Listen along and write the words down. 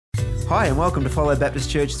Hi and welcome to Follow Baptist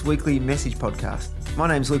Church's weekly message podcast. My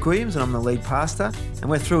name's Luke Williams and I'm the lead pastor, and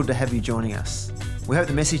we're thrilled to have you joining us. We hope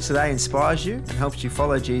the message today inspires you and helps you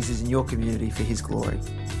follow Jesus in your community for His glory.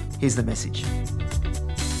 Here's the message.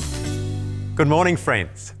 Good morning,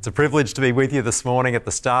 friends. It's a privilege to be with you this morning at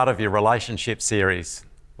the start of your relationship series.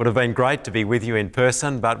 Would have been great to be with you in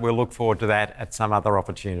person, but we'll look forward to that at some other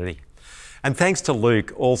opportunity. And thanks to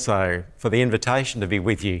Luke also for the invitation to be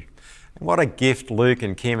with you. And what a gift Luke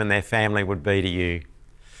and Kim and their family would be to you.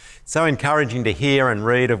 So encouraging to hear and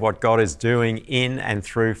read of what God is doing in and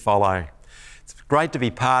through Follow. It's great to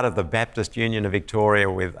be part of the Baptist Union of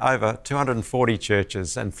Victoria with over 240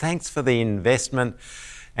 churches, and thanks for the investment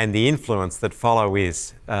and the influence that Follow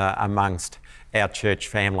is amongst our church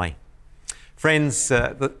family. Friends,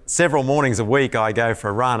 several mornings a week I go for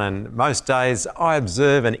a run, and most days I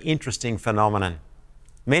observe an interesting phenomenon.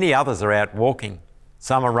 Many others are out walking.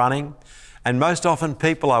 Some are running, and most often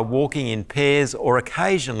people are walking in pairs or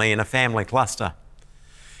occasionally in a family cluster.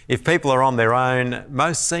 If people are on their own,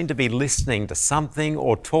 most seem to be listening to something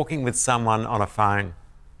or talking with someone on a phone.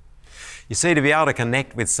 You see, to be able to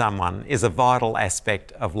connect with someone is a vital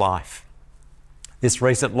aspect of life. This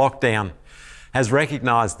recent lockdown has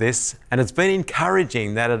recognised this, and it's been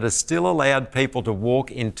encouraging that it has still allowed people to walk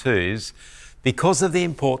in twos because of the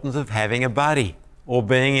importance of having a buddy or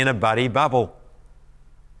being in a buddy bubble.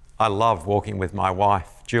 I love walking with my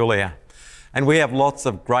wife, Julia, and we have lots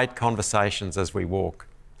of great conversations as we walk.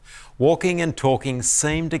 Walking and talking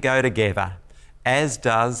seem to go together, as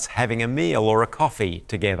does having a meal or a coffee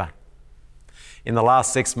together. In the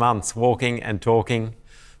last 6 months, walking and talking,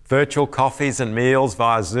 virtual coffees and meals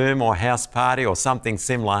via Zoom or house party or something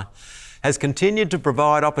similar, has continued to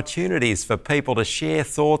provide opportunities for people to share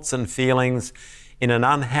thoughts and feelings in an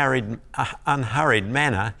unhurried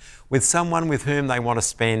manner with someone with whom they want to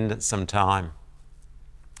spend some time.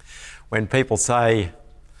 When people say,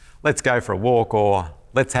 let's go for a walk or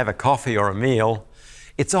let's have a coffee or a meal,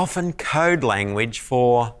 it's often code language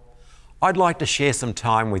for, I'd like to share some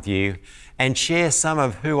time with you and share some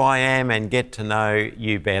of who I am and get to know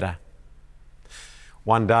you better.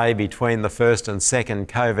 One day between the first and second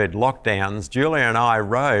COVID lockdowns, Julia and I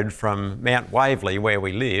rode from Mount Waverley, where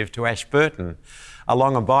we live, to Ashburton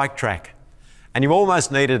along a bike track. And you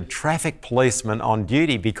almost needed traffic policemen on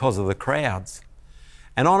duty because of the crowds.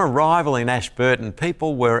 And on arrival in Ashburton,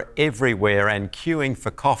 people were everywhere and queuing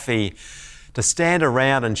for coffee to stand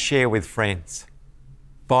around and share with friends.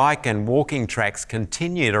 Bike and walking tracks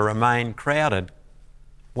continue to remain crowded.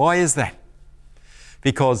 Why is that?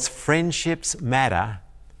 Because friendships matter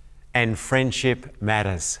and friendship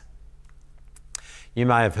matters. You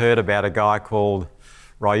may have heard about a guy called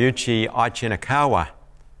Ryuichi Ichinikawa,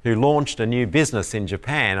 who launched a new business in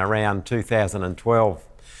Japan around 2012.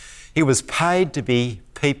 He was paid to be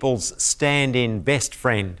people's stand-in best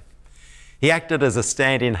friend. He acted as a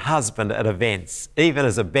stand-in husband at events, even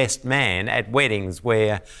as a best man at weddings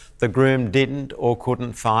where the groom didn't or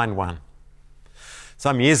couldn't find one.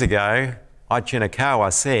 Some years ago,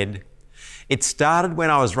 Ichinikawa said, "It started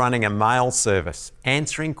when I was running a mail service,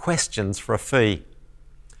 answering questions for a fee.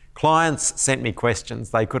 Clients sent me questions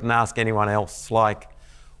they couldn't ask anyone else, like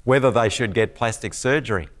whether they should get plastic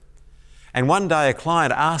surgery. And one day a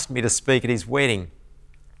client asked me to speak at his wedding.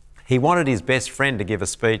 He wanted his best friend to give a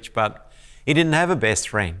speech, but he didn't have a best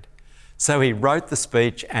friend. So he wrote the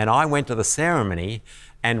speech and I went to the ceremony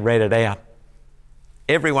and read it out.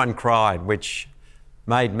 Everyone cried, which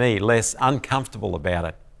made me less uncomfortable about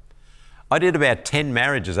it. I did about 10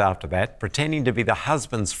 marriages after that, pretending to be the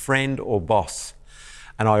husband's friend or boss,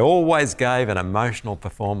 and I always gave an emotional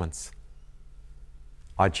performance."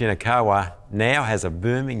 Ichinikawa now has a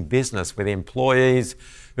booming business with employees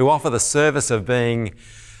who offer the service of being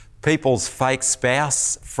people's fake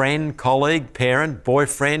spouse, friend, colleague, parent,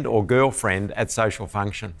 boyfriend or girlfriend at social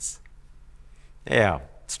functions. Yeah,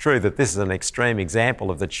 it's true that this is an extreme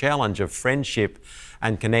example of the challenge of friendship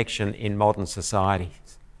and connection in modern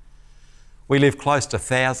societies. We live close to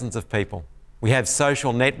thousands of people. We have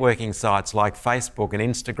social networking sites like Facebook and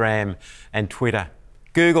Instagram and Twitter.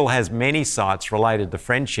 Google has many sites related to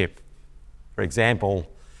friendship. For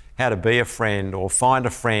example, how to be a friend or find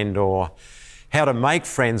a friend or how to make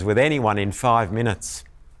friends with anyone in 5 minutes.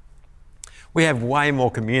 We have way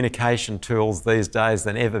more communication tools these days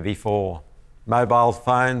than ever before. Mobile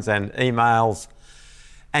phones and emails.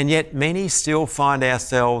 And yet many still find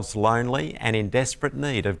ourselves lonely and in desperate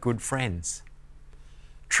need of good friends.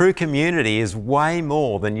 True community is way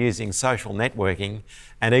more than using social networking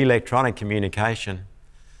and electronic communication.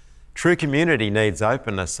 True community needs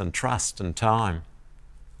openness and trust and time.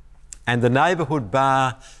 And the neighbourhood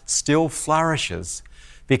bar still flourishes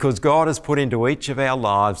because God has put into each of our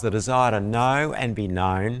lives the desire to know and be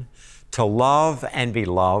known, to love and be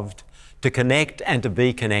loved, to connect and to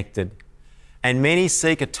be connected. And many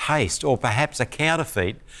seek a taste or perhaps a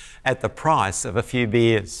counterfeit at the price of a few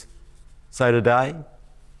beers. So today,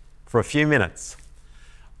 for a few minutes,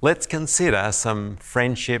 let's consider some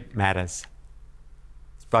friendship matters.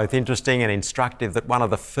 It's both interesting and instructive that one of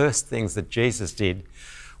the first things that Jesus did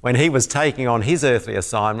when he was taking on his earthly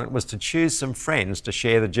assignment was to choose some friends to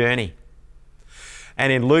share the journey.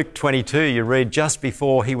 And in Luke 22, you read just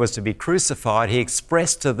before he was to be crucified, he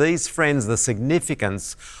expressed to these friends the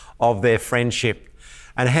significance of their friendship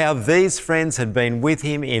and how these friends had been with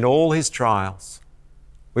him in all his trials.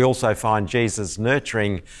 We also find Jesus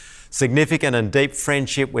nurturing significant and deep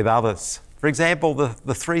friendship with others. For example,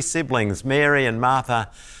 the three siblings, Mary and Martha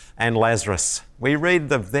and Lazarus. We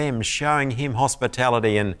read of them showing him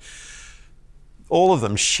hospitality and all of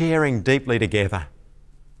them sharing deeply together.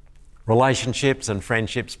 Relationships and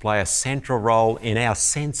friendships play a central role in our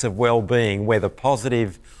sense of well-being, whether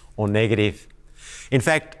positive or negative. In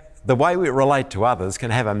fact, the way we relate to others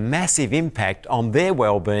can have a massive impact on their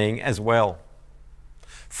well-being as well.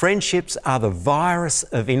 Friendships are the virus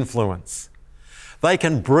of influence. They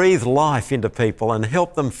can breathe life into people and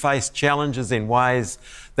help them face challenges in ways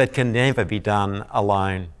that can never be done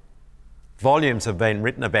alone. Volumes have been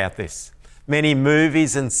written about this. Many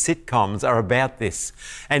movies and sitcoms are about this,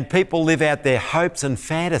 and people live out their hopes and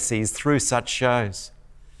fantasies through such shows.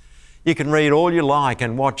 You can read all you like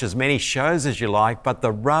and watch as many shows as you like, but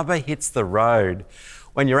the rubber hits the road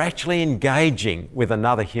when you're actually engaging with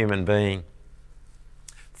another human being.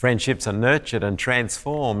 Friendships are nurtured and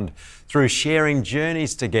transformed through sharing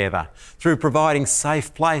journeys together, through providing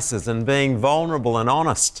safe places and being vulnerable and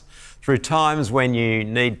honest, through times when you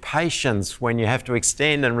need patience, when you have to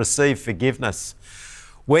extend and receive forgiveness,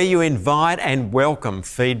 where you invite and welcome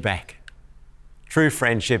feedback. True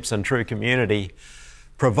friendships and true community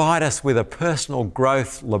provide us with a personal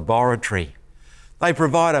growth laboratory. They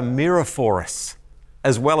provide a mirror for us,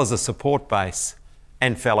 as well as a support base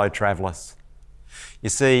and fellow travellers. You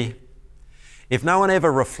see, if no one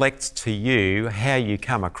ever reflects to you how you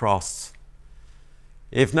come across,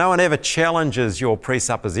 if no one ever challenges your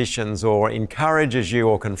presuppositions or encourages you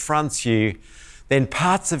or confronts you, then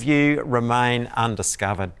parts of you remain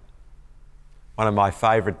undiscovered. One of my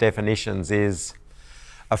favourite definitions is,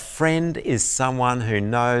 a friend is someone who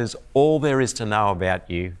knows all there is to know about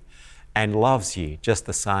you and loves you just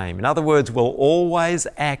the same. In other words, will always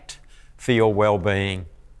act for your well-being.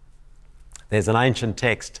 There's an ancient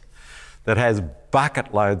text that has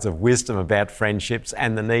bucket loads of wisdom about friendships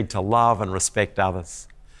and the need to love and respect others.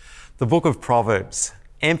 The book of Proverbs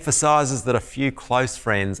emphasises that a few close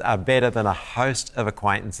friends are better than a host of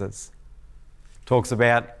acquaintances. It talks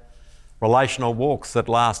about relational walks that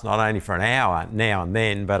last not only for an hour now and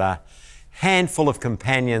then, but a handful of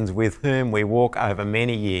companions with whom we walk over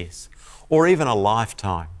many years or even a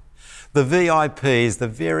lifetime. The VIPs, the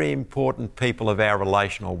very important people of our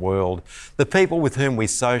relational world, the people with whom we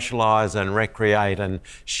socialise and recreate and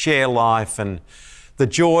share life and the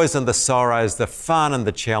joys and the sorrows, the fun and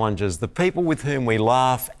the challenges, the people with whom we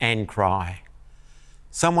laugh and cry.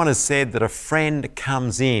 Someone has said that a friend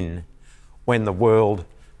comes in when the world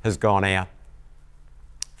has gone out.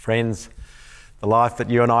 Friends, the life that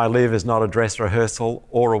you and I live is not a dress rehearsal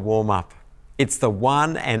or a warm-up. It's the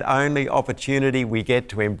one and only opportunity we get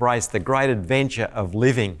to embrace the great adventure of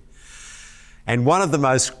living. And one of the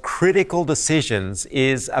most critical decisions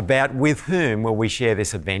is about with whom will we share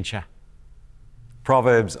this adventure.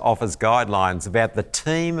 Proverbs offers guidelines about the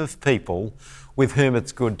team of people with whom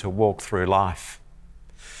it's good to walk through life.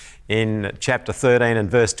 In chapter 13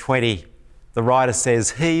 and verse 20, the writer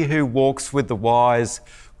says, "He who walks with the wise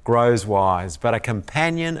grows wise, but a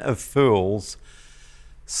companion of fools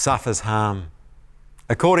suffers harm."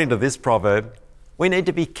 According to this proverb, we need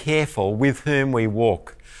to be careful with whom we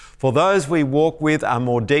walk, for those we walk with are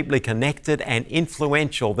more deeply connected and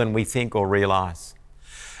influential than we think or realise.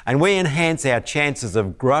 And we enhance our chances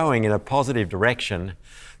of growing in a positive direction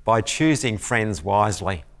by choosing friends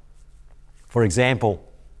wisely. For example,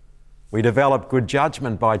 we develop good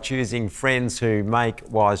judgment by choosing friends who make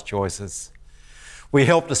wise choices. We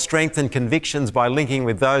help to strengthen convictions by linking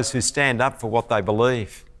with those who stand up for what they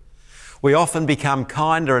believe. We often become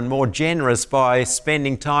kinder and more generous by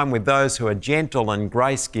spending time with those who are gentle and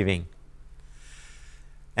grace-giving.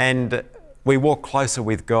 And we walk closer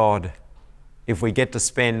with God if we get to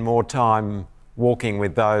spend more time walking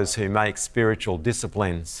with those who make spiritual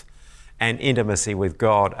disciplines and intimacy with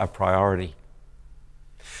God a priority.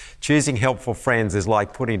 Choosing helpful friends is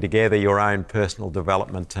like putting together your own personal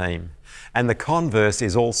development team. And the converse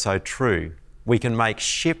is also true. We can make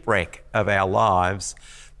shipwreck of our lives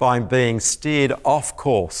by being steered off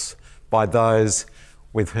course by those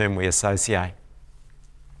with whom we associate.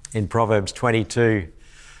 In Proverbs 22,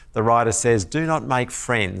 the writer says, "Do not make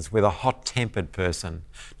friends with a hot-tempered person.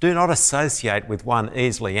 Do not associate with one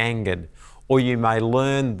easily angered, or you may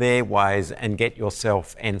learn their ways and get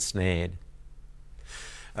yourself ensnared."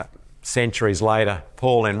 Centuries later,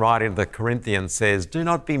 Paul, in writing to the Corinthians, says, "Do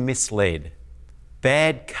not be misled.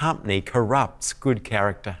 Bad company corrupts good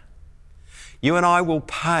character. You and I will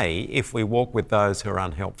pay if we walk with those who are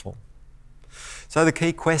unhelpful." So the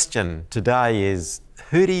key question today is,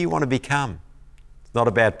 who do you want to become? It's not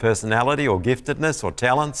about personality or giftedness or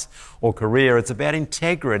talents or career. It's about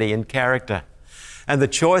integrity and character. And the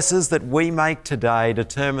choices that we make today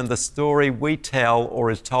determine the story we tell or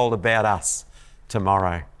is told about us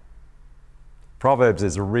tomorrow. Proverbs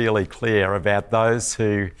is really clear about those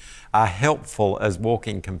who are helpful as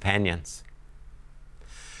walking companions.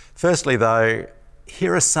 Firstly, though,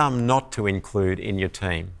 here are some not to include in your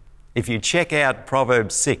team. If you check out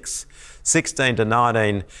Proverbs 6, 16 to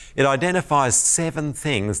 19, it identifies 7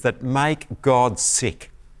 things that make God sick.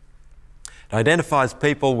 It identifies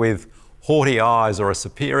people with haughty eyes or a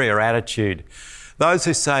superior attitude, those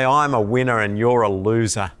who say, "I'm a winner and you're a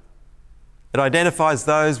loser." It identifies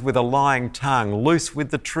those with a lying tongue, loose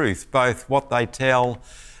with the truth, both what they tell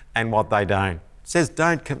and what they don't. It says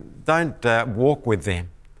don't walk with them.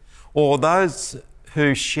 Or those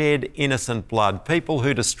who shed innocent blood, people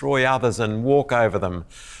who destroy others and walk over them,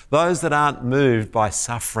 those that aren't moved by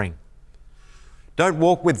suffering. Don't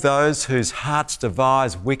walk with those whose hearts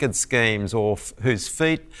devise wicked schemes or whose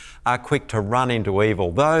feet are quick to run into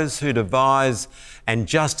evil, those who devise and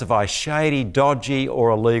justify shady, dodgy or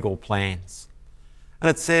illegal plans. And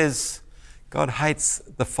it says God hates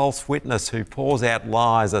the false witness who pours out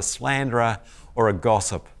lies, a slanderer or a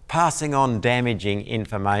gossip, passing on damaging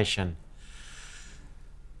information.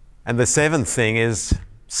 And the 7th thing is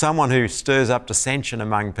someone who stirs up dissension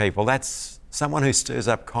among people. That's someone who stirs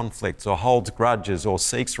up conflicts or holds grudges or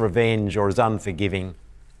seeks revenge or is unforgiving.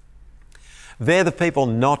 They're the people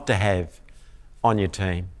not to have on your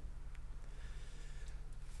team.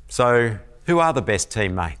 So, who are the best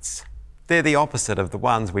teammates? They're the opposite of the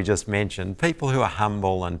ones we just mentioned. People who are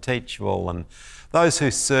humble and teachable, and those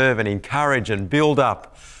who serve and encourage and build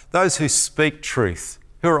up. Those who speak truth,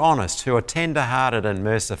 who are honest, who are tender-hearted and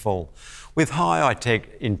merciful, with high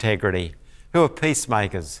integrity, who are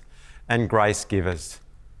peacemakers and grace givers.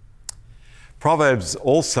 Proverbs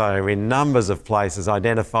also, in numbers of places,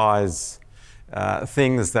 identifies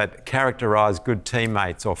things that characterise good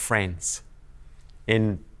teammates or friends.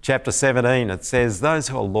 In chapter 17, it says, "Those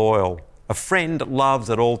who are loyal, a friend loves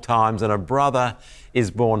at all times, and a brother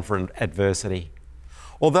is born for adversity."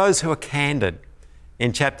 Or those who are candid.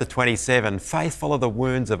 In chapter 27, "Faithful are the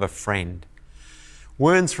wounds of a friend."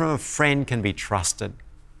 Wounds from a friend can be trusted.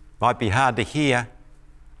 Might be hard to hear,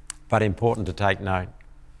 but important to take note.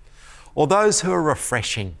 Or those who are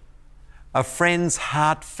refreshing. A friend's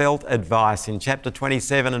heartfelt advice. In chapter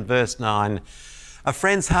 27 and verse 9, a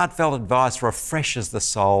friend's heartfelt advice refreshes the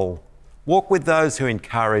soul. Walk with those who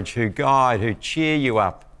encourage, who guide, who cheer you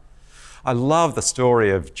up. I love the story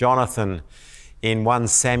of Jonathan in 1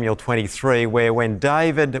 Samuel 23, where when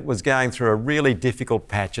David was going through a really difficult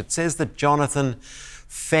patch, it says that Jonathan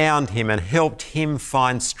found him and helped him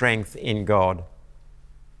find strength in God.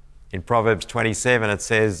 In Proverbs 27, it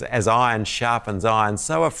says, "As iron sharpens iron,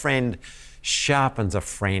 so a friend sharpens a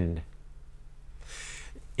friend."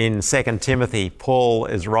 In 2 Timothy, Paul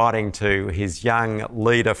is writing to his young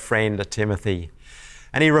leader friend Timothy,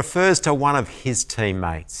 and he refers to one of his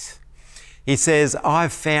teammates. He says,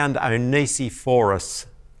 "I've found Onesiphorus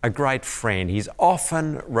a great friend. He's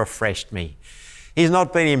often refreshed me. He's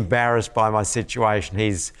not been embarrassed by my situation.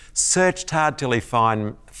 He's searched hard till he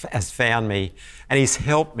has found me, and he's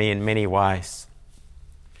helped me in many ways."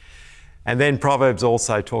 And then Proverbs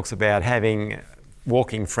also talks about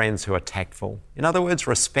walking friends who are tactful. In other words,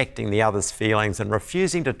 respecting the other's feelings and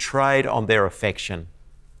refusing to trade on their affection.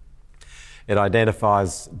 It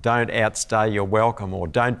identifies don't outstay your welcome, or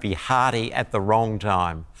don't be hearty at the wrong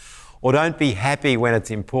time, or don't be happy when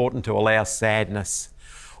it's important to allow sadness,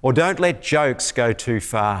 or don't let jokes go too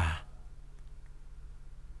far.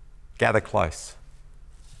 Gather close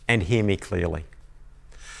and hear me clearly.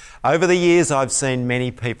 Over the years, I've seen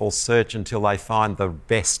many people search until they find the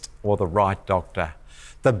best or the right doctor,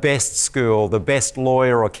 the best school, the best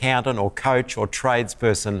lawyer or accountant or coach or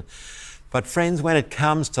tradesperson, But friends, when it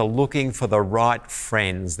comes to looking for the right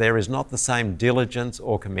friends, there is not the same diligence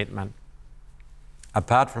or commitment.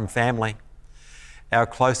 Apart from family, our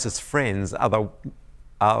closest friends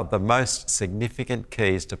are the most significant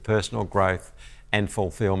keys to personal growth and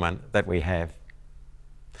fulfilment that we have.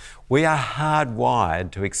 We are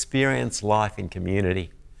hardwired to experience life in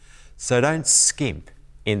community, so don't skimp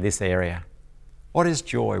in this area. What is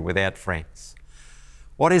joy without friends?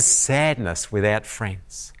 What is sadness without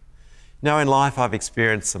friends? Now, in life, I've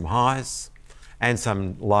experienced some highs and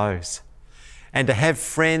some lows. And to have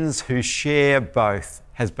friends who share both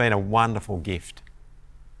has been a wonderful gift.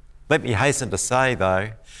 Let me hasten to say,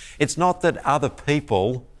 though, it's not that other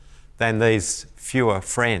people than these fewer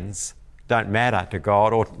friends don't matter to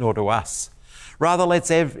God nor to us. Rather, let's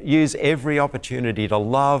use every opportunity to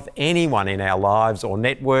love anyone in our lives or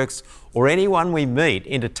networks or anyone we meet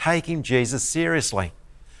into taking Jesus seriously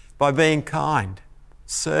by being kind,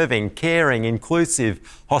 serving, caring,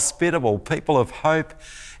 inclusive, hospitable, people of hope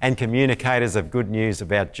and communicators of good news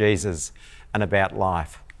about Jesus and about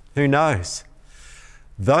life. Who knows?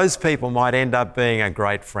 Those people might end up being a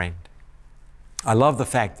great friend. I love the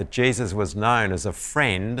fact that Jesus was known as a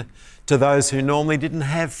friend to those who normally didn't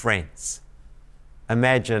have friends.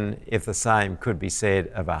 Imagine if the same could be said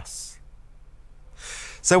of us.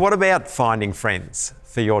 So what about finding friends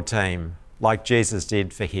for your team like Jesus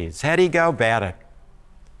did for his? How do you go about it?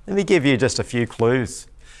 Let me give you just a few clues.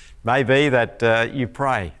 Maybe that you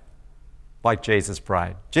pray like Jesus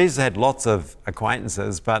prayed. Jesus had lots of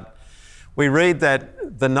acquaintances, but we read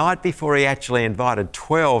that the night before he actually invited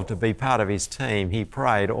 12 to be part of his team, he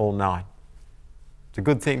prayed all night. It's a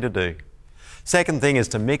good thing to do. Second thing is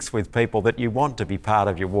to mix with people that you want to be part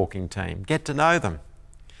of your walking team. Get to know them.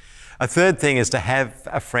 A third thing is to have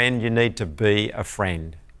a friend, you need to be a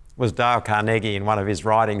friend. It was Dale Carnegie in one of his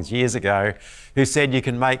writings years ago who said you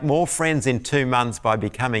can make more friends in 2 months by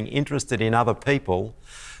becoming interested in other people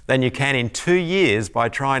than you can in 2 years by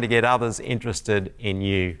trying to get others interested in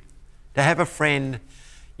you. To have a friend,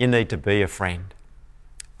 you need to be a friend.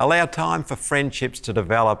 Allow time for friendships to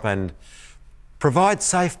develop and provide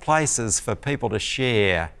safe places for people to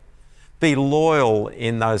share. Be loyal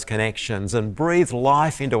in those connections and breathe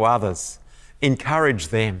life into others. Encourage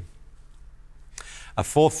them. A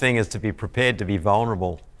fourth thing is to be prepared to be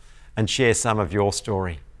vulnerable and share some of your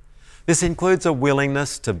story. This includes a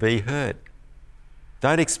willingness to be hurt.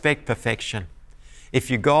 Don't expect perfection. If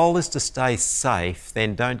your goal is to stay safe,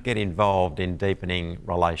 then don't get involved in deepening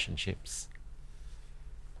relationships.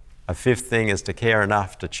 A fifth thing is to care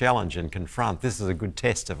enough to challenge and confront. This is a good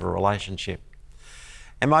test of a relationship.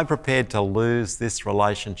 Am I prepared to lose this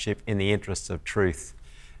relationship in the interests of truth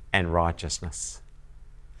and righteousness?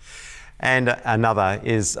 And another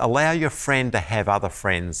is allow your friend to have other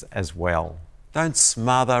friends as well. Don't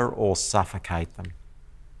smother or suffocate them.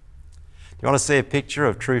 Do you want to see a picture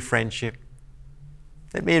of true friendship?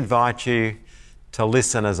 Let me invite you to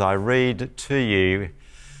listen as I read to you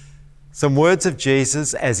some words of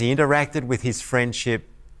Jesus as he interacted with his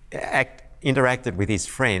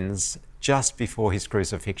friends just before his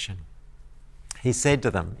crucifixion. He said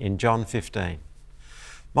to them in John 15,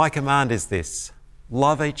 "My command is this,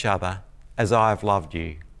 love each other as I have loved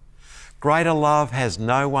you. Greater love has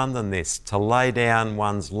no one than this, to lay down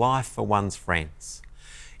one's life for one's friends.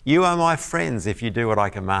 You are my friends if you do what I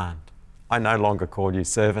command. I no longer call you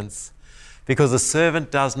servants, because a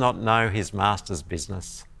servant does not know his master's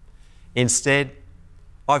business. Instead,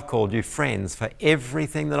 I've called you friends, for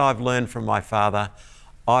everything that I've learned from my Father,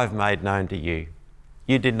 I've made known to you.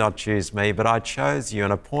 You did not choose me, but I chose you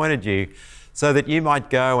and appointed you so that you might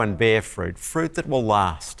go and bear fruit, fruit that will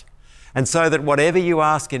last, and so that whatever you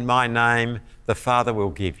ask in my name, the Father will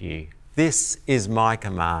give you. This is my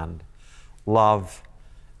command, love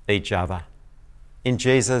each other." In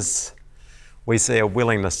Jesus, we see a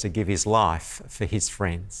willingness to give his life for his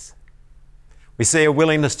friends. We see a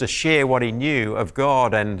willingness to share what he knew of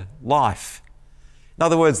God and life. In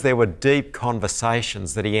other words, there were deep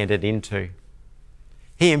conversations that he entered into.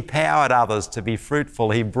 He empowered others to be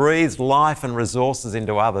fruitful. He breathed life and resources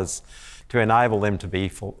into others to enable them to be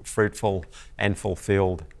fruitful and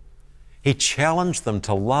fulfilled. He challenged them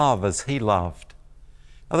to love as he loved.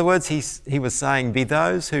 In other words, he was saying, be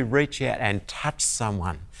those who reach out and touch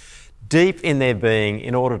someone deep in their being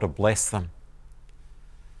in order to bless them.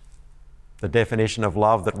 The definition of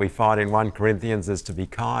love that we find in 1 Corinthians is to be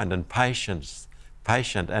kind and patient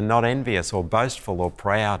and not envious or boastful or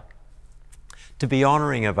proud, to be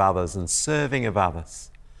honouring of others and serving of others,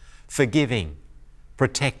 forgiving,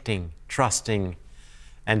 protecting, trusting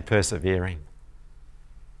and persevering.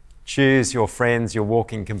 Choose your friends, your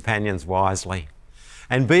walking companions wisely,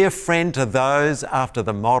 and be a friend to those after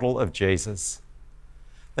the model of Jesus.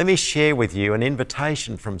 Let me share with you an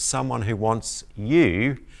invitation from someone who wants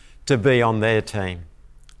you to be on their team.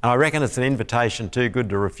 And I reckon it's an invitation too good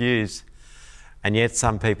to refuse, and yet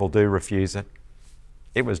some people do refuse it.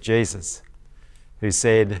 It was Jesus who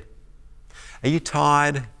said, "Are you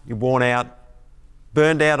tired? You're worn out?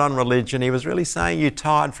 Burned out on religion?" He was really saying you're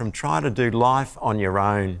tired from trying to do life on your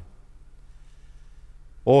own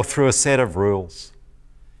or through a set of rules.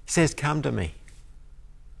 He says, "Come to me.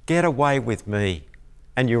 Get away with me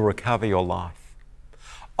and you'll recover your life.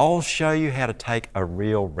 I'll show you how to take a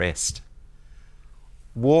real rest.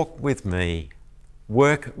 Walk with me.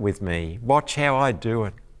 Work with me. Watch how I do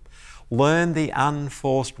it. Learn the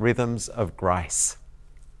unforced rhythms of grace.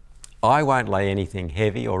 I won't lay anything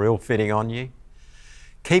heavy or ill-fitting on you.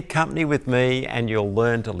 Keep company with me and you'll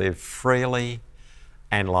learn to live freely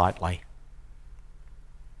and lightly."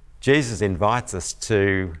 Jesus invites us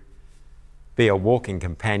to be a walking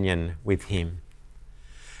companion with him.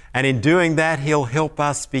 And in doing that, he'll help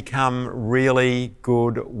us become really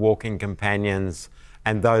good walking companions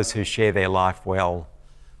and those who share their life well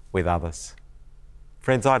with others.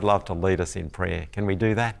 Friends, I'd love to lead us in prayer. Can we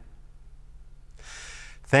do that?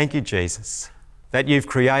 Thank you, Jesus, that you've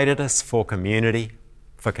created us for community,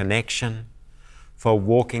 for connection, for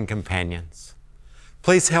walking companions.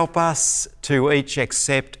 Please help us to each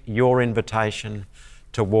accept your invitation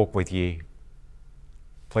to walk with you.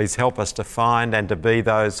 Please help us to find and to be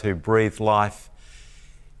those who breathe life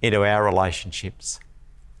into our relationships.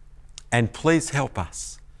 And please help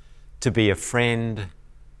us to be a friend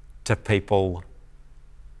to people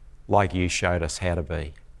like you showed us how to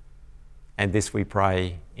be. And this we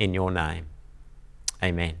pray in your name.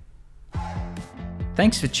 Amen.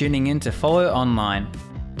 Thanks for tuning in to Follow Online.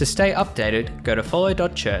 To stay updated, go to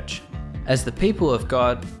follow.church. As the people of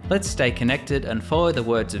God, let's stay connected and follow the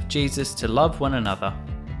words of Jesus to love one another.